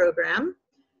Sis program.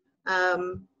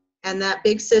 And that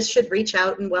Big Sis should reach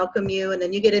out and welcome you, and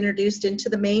then you get introduced into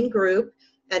the main group,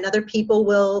 and other people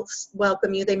will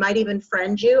welcome you. They might even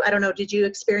friend you. I don't know, did you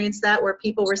experience that where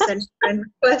people were sending friend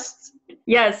requests?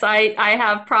 Yes, I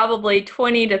have probably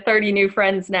 20 to 30 new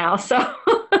friends now, so.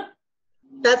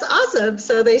 That's awesome.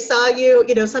 So they saw you,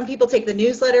 you know, some people take the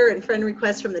newsletter and friend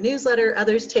requests from the newsletter,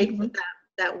 others take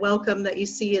that welcome that you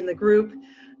see in the group,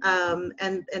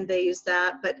 and they use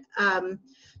that. But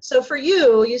so for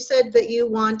you, you said that you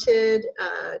wanted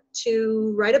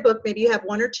to write a book. Maybe you have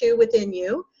 1 or 2 within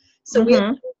you. So we have a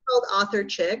thing called Author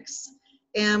Chicks,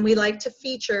 and we like to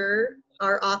feature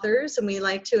our authors, and we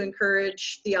like to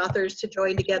encourage the authors to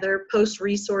join together, post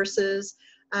resources.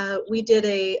 We did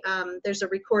there's a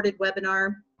recorded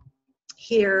webinar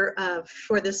here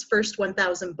for this first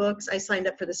 1,000 books. I signed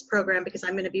up for this program because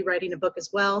I'm going to be writing a book as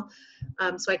well,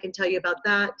 so I can tell you about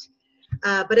that.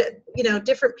 But you know,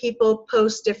 different people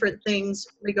post different things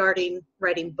regarding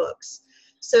writing books.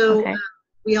 So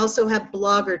we also have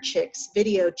Blogger Chicks,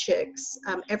 Video Chicks.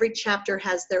 Every chapter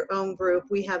has their own group.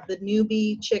 We have the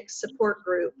Newbie Chicks support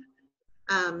group.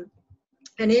 And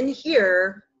in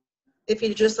here, if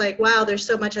you're just like, wow, there's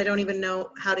so much, I don't even know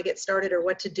how to get started or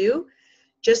what to do,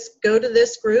 just go to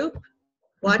this group,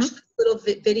 watch this little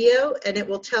video, and it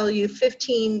will tell you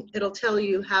it'll tell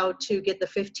you how to get the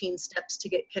 15 steps to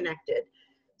get connected.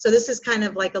 So this is kind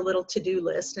of like a little to-do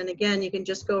list. And again, you can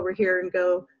just go over here and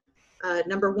go,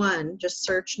 number 1, just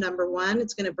search number 1.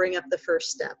 It's going to bring up the first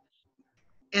step.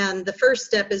 And the first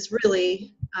step is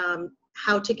really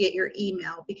how to get your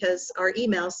email, because our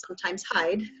emails sometimes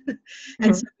hide.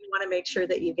 And so you want to make sure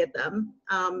that you get them.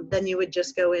 Then you would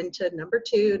just go into number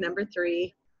 2, number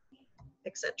 3,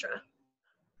 etc.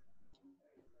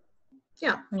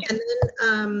 Yeah. And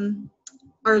then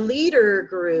our leader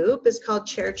group is called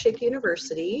Chair Chick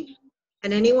University.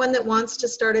 And anyone that wants to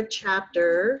start a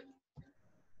chapter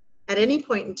at any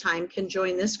point in time can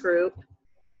join this group,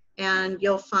 and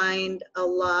you'll find a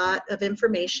lot of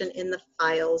information in the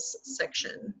files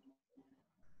section.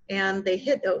 And they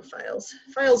hit, oh, files.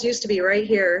 Files used to be right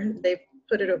here. They've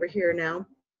put it over here now.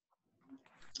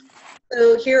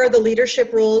 So here are the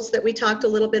leadership roles that we talked a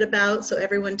little bit about. So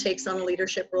everyone takes on a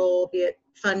leadership role, be it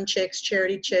Fun Chicks,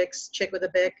 Charity Chicks, Chick with a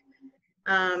BIC.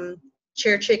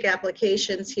 Chair Chick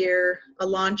applications here, a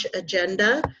launch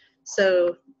agenda.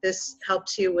 So this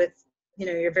helps you with,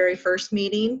 your very first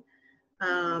meeting.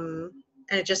 And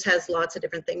it just has lots of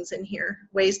different things in here,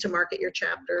 ways to market your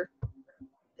chapter,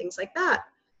 things like that.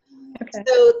 Okay.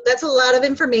 So that's a lot of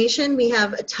information. We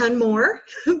have a ton more,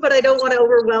 but I don't want to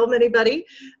overwhelm anybody.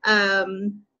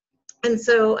 And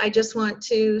so I just want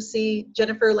to see,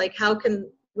 Jennifer, like, how can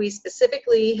we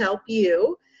specifically help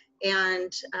you,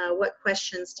 and what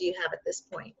questions do you have at this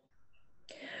point?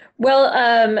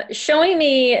 Well, showing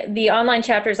me the online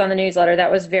chapters on the newsletter,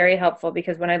 that was very helpful,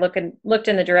 because when I looked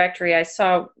in the directory, I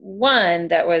saw one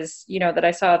that was, that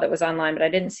I saw that was online, but I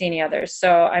didn't see any others.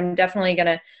 So I'm definitely going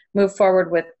to move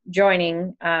forward with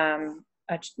joining,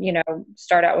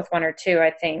 start out with one or two,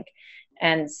 I think,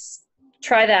 and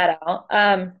try that out.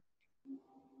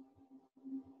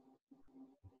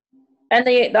 And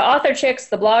the author chicks,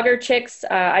 the blogger chicks,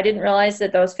 I didn't realize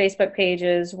that those Facebook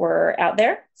pages were out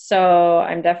there. So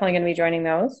I'm definitely going to be joining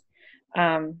those.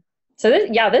 So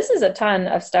this is a ton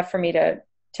of stuff for me to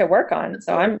work on.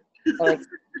 So I'm like.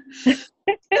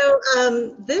 So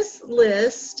this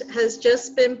list has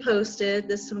just been posted.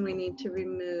 This one we need to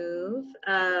remove.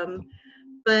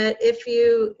 But if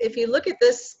you look at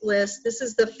this list, this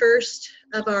is the first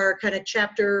of our kind of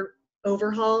chapter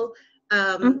overhaul.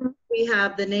 We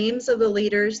have the names of the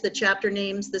leaders, the chapter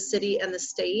names, the city, and the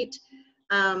state.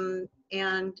 And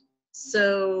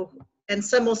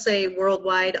some will say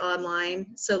worldwide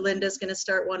online. So Linda's going to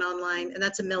start one online, and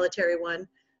that's a military one.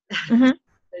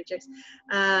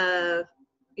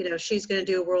 She's going to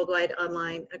do a worldwide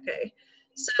online. Okay.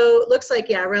 So it looks like,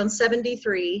 around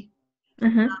 73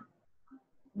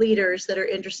 leaders that are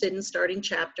interested in starting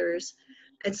chapters.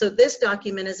 And so this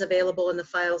document is available in the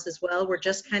files as well. We're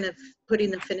just kind of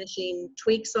putting the finishing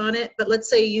tweaks on it. But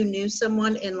let's say you knew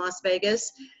someone in Las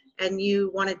Vegas and you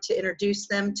wanted to introduce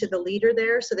them to the leader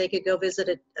there so they could go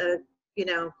visit a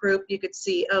group. You could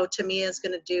see, Tamia is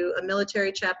going to do a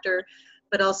military chapter,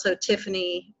 but also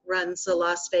Tiffany runs the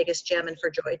Las Vegas Jammin'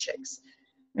 for Joy Chicks.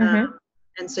 And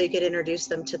so you could introduce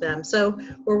them to them. So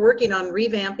we're working on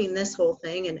revamping this whole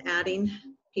thing and adding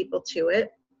people to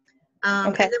it.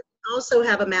 And then we also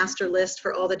have a master list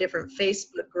for all the different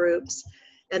Facebook groups.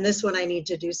 And this one I need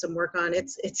to do some work on.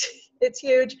 It's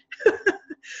huge.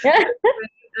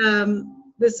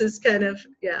 This is kind of,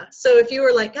 So if you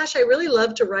were like, gosh, I really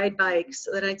love to ride bikes,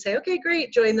 then I'd say, okay,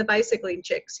 great, join the bicycling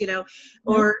chicks,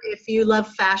 Or if you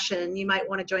love fashion, you might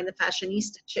want to join the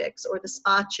fashionista chicks or the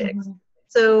spa chicks.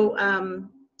 So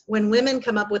when women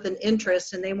come up with an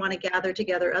interest and they want to gather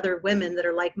together other women that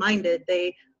are like-minded,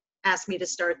 they ask me to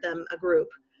start them a group.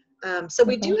 So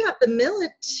we do have the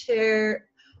military.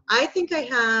 I think I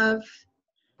have,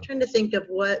 I'm trying to think of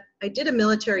what, I did a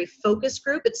military focus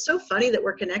group. It's so funny that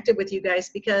we're connected with you guys,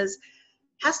 because it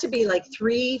has to be like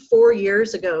 3-4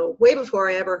 years ago, way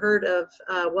before I ever heard of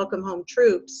Welcome Home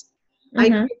Troops. I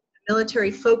did a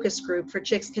military focus group for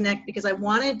Chicks Connect because I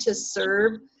wanted to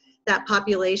serve that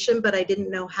population, but I didn't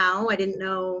know how. I didn't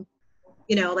know,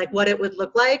 like what it would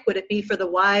look like. Would it be for the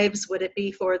wives? Would it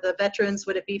be for the veterans?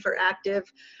 Would it be for active?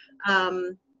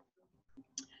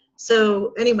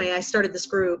 So anyway, I started this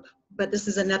group, but this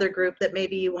is another group that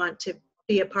maybe you want to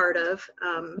be a part of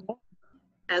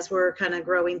as we're kind of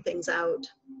growing things out.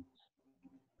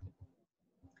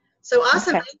 So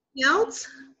awesome. Anything else?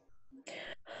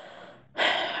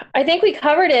 I think we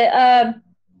covered it.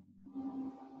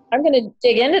 I'm going to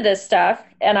dig into this stuff,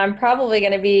 and I'm probably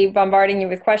going to be bombarding you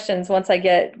with questions once I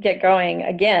get going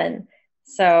again.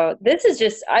 So this is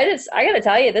just, I got to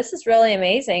tell you, this is really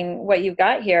amazing what you've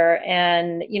got here.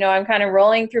 And, I'm kind of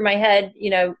rolling through my head,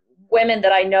 women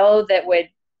that I know that would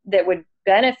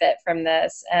benefit from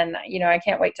this. And, I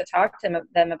can't wait to talk to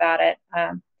them about it.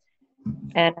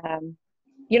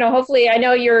 Hopefully, I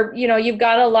know you've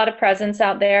got a lot of presence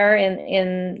out there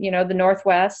in the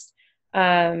Northwest.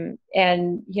 I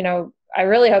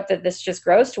really hope that this just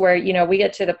grows to where, we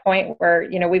get to the point where,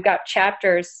 we've got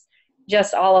chapters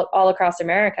just all across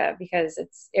America, because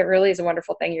it really is a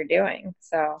wonderful thing you're doing.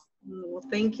 So. Well,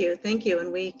 thank you.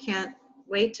 And we can't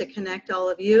wait to connect all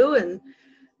of you and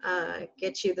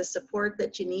get you the support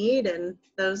that you need, and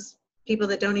those people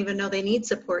that don't even know they need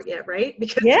support yet, right?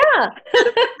 Because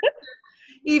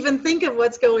even think of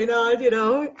what's going on,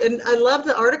 and I love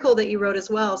the article that you wrote as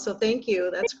well. So thank you.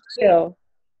 That's great.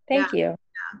 Thank you.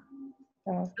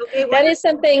 So Okay, that is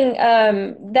something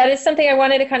I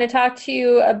wanted to kind of talk to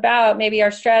you about, maybe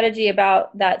our strategy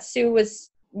about that. Sue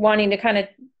was wanting to kind of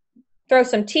throw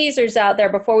some teasers out there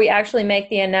before we actually make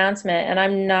the announcement, and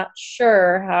I'm not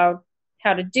sure how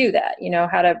to do that,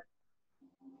 how to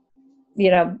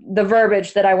the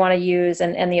verbiage that I want to use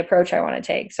and the approach I want to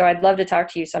take. So I'd love to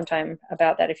talk to you sometime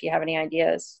about that if you have any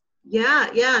ideas. Yeah,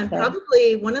 and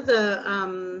probably one of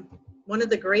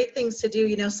the great things to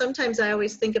do, sometimes I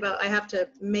always think about I have to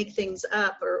make things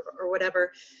up or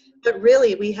whatever, but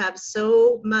really we have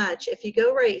so much. If you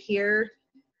go right here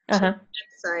to the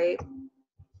website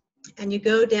and you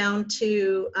go down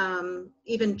to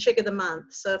even Chick of the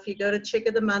Month. So if you go to Chick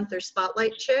of the Month or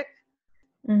Spotlight Chick,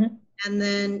 and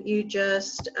then you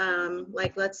just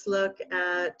let's look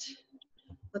at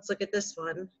this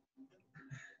one.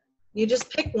 You just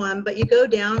pick one, but you go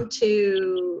down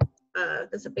to,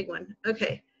 that's a big one.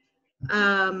 Okay.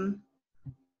 Oh,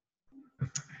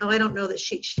 I don't know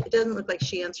that it doesn't look like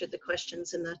she answered the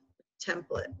questions in the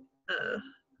template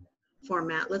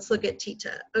format. Let's look at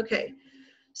Tita. Okay.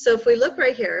 So if we look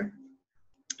right here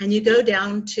and you go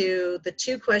down to the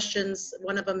 2 questions,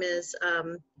 one of them is,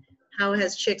 how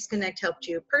has Chicks Connect helped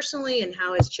you personally, and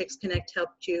how has Chicks Connect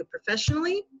helped you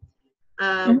professionally?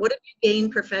 What have you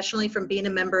gained professionally from being a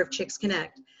member of Chicks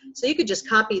Connect? So you could just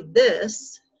copy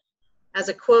this as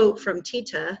a quote from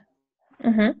Tita,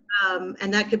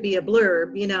 and that could be a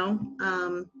blurb,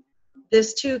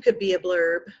 this too could be a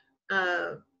blurb,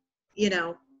 and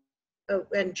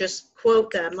just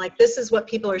quote them. Like, this is what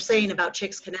people are saying about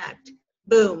Chicks Connect.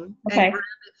 Boom. Okay. And grab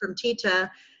it from Tita.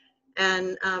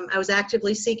 And I was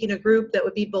actively seeking a group that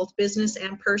would be both business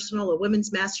and personal, a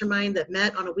women's mastermind that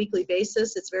met on a weekly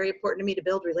basis. It's very important to me to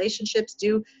build relationships,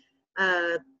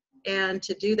 and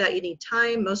to do that, you need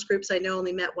time. Most groups I know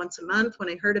only met once a month. When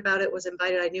I heard about it, was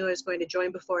invited, I knew I was going to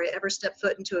join before I ever stepped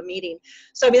foot into a meeting.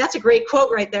 So, I mean, that's a great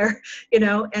quote right there,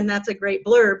 and that's a great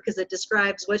blurb because it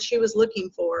describes what she was looking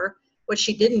for, what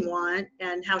she didn't want,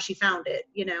 and how she found it,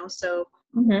 so.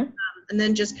 And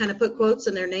then just kind of put quotes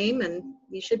in their name and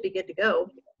you should be good to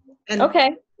go. And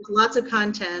there's lots of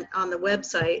content on the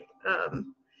website.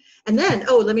 And then,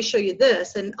 let me show you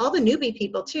this, and all the newbie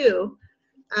people too.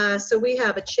 So we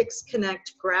have a Chicks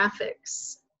Connect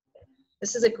graphics.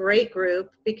 This is a great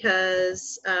group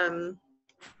because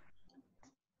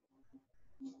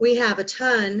we have a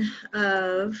ton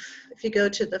of, if you go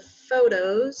to the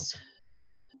photos,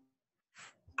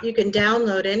 you can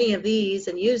download any of these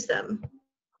and use them.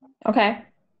 Okay.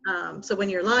 So when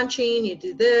you're launching, you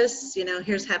do this,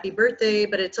 here's happy birthday,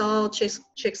 but it's all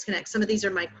Chicks Connect. Some of these are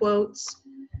my quotes.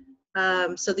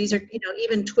 So these are,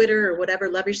 even Twitter or whatever,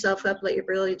 love yourself up, let your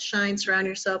brilliance shine, surround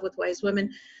yourself with wise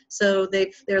women. So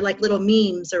they're like little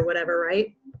memes or whatever,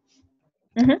 right?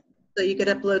 So you could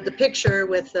upload the picture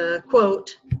with a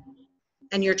quote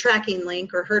and your tracking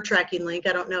link or her tracking link.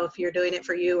 I don't know if you're doing it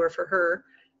for you or for her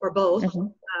or both.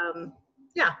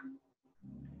 Yeah.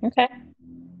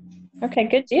 Okay,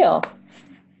 good deal.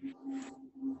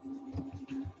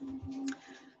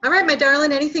 All right, my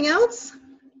darling, anything else?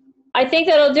 I think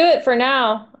that'll do it for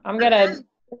now. I'm going to do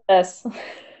this.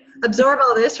 Absorb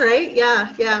all this, right?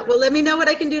 Yeah. Well, let me know what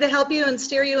I can do to help you and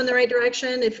steer you in the right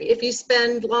direction. If you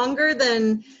spend longer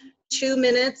than 2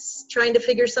 minutes trying to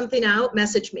figure something out,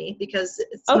 message me because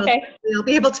it's most likely I'll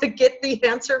be able to get the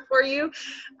answer for you.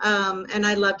 And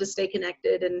I love to stay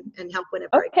connected and help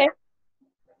whenever I can.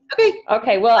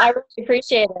 Okay. Well, I really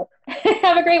appreciate it.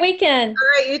 Have a great weekend.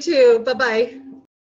 All right, you too. Bye-bye.